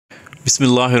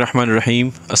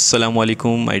Bismillahirrahmanirrahim. Assalamu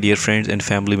alaikum, my dear friends and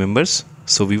family members.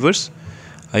 So, viewers,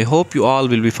 I hope you all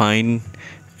will be fine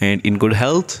and in good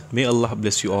health. May Allah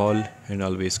bless you all and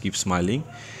always keep smiling.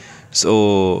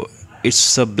 So,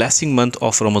 it's a blessing month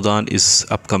of Ramadan is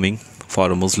upcoming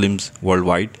for Muslims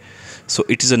worldwide. So,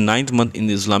 it is the ninth month in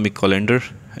the Islamic calendar.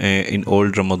 In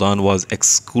old Ramadan was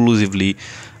exclusively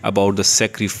about the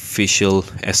sacrificial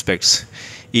aspects,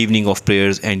 evening of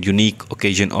prayers, and unique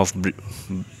occasion of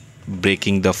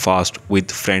breaking the fast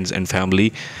with friends and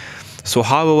family. So,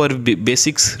 however,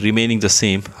 basics remaining the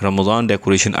same, Ramadan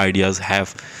decoration ideas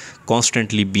have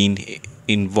constantly been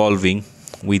evolving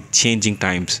with changing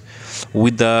times.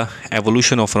 With the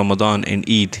evolution of Ramadan and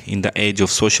Eid in the age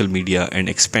of social media and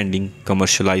expanding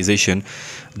commercialization,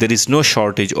 there is no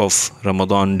shortage of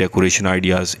Ramadan decoration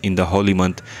ideas in the holy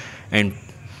month and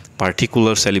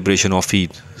particular celebration of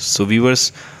Eid. So,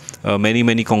 viewers,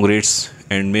 many congrats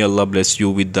and may Allah bless you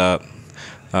with the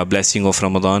blessing of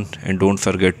Ramadan, and don't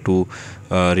forget to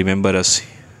remember us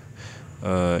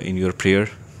in your prayer.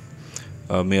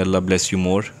 May Allah bless you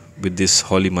more with this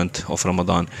holy month of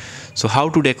Ramadan. So, how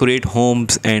to decorate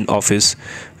homes and office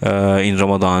in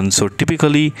Ramadan? So,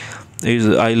 typically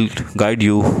I'll guide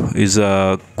you is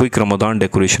a quick Ramadan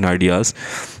decoration ideas.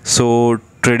 So,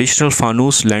 traditional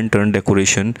fanus lantern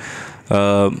decoration.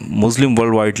 Muslim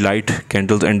worldwide light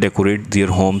candles and decorate their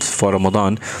homes for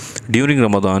Ramadan. During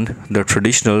Ramadan, the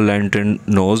traditional lantern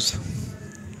knows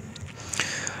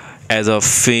as a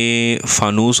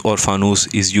fanus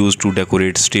is used to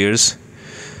decorate stairs,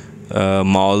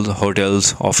 malls,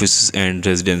 hotels, offices, and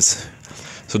residences.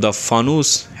 So the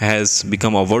fanus has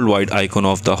become a worldwide icon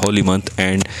of the holy month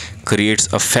and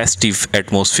creates a festive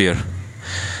atmosphere.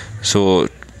 So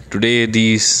today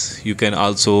these you can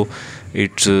also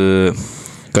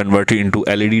converted into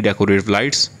LED decorative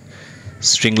lights,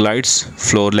 string lights,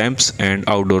 floor lamps, and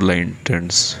outdoor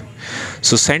lanterns.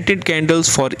 So scented candles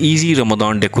for easy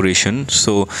Ramadan decoration.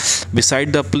 So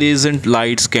beside the pleasant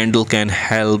lights, candle can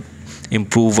help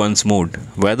improve one's mood,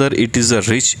 whether it is a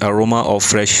rich aroma of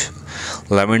fresh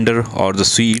lavender or the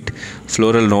sweet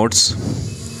floral notes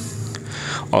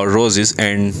or roses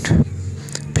and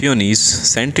peonies.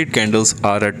 Scented candles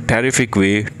are a terrific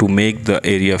way to make the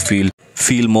area feel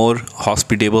more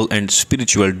hospitable and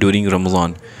spiritual during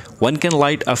Ramadan. One can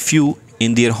light a few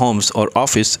in their homes or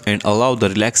office and allow the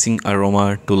relaxing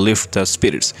aroma to lift the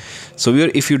spirits. So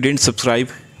if you didn't subscribe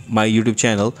my YouTube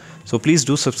channel, so please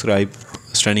do subscribe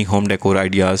Stunning Home Decor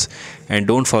Ideas, and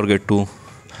don't forget to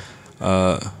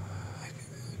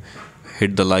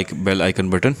hit the bell icon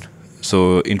button.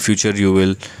 So in future you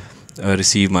will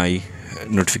receive my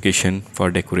notification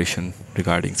for decoration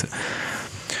regarding that.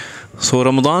 So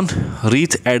Ramadan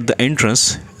wreath at the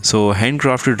entrance. So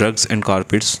handcrafted rugs and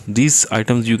carpets. These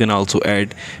items you can also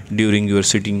add during your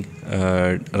sitting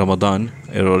Ramadan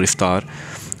or iftar,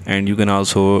 and you can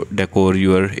also decor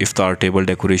your iftar table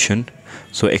decoration.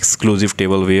 So exclusive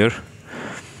tableware.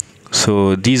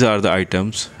 So these are the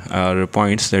items or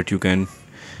points that you can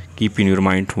keep in your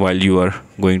mind while you are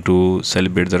going to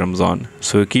celebrate the Ramadan.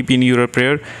 So keep in your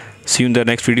prayer. See you in the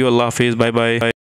next video. Allah Hafiz. Bye bye.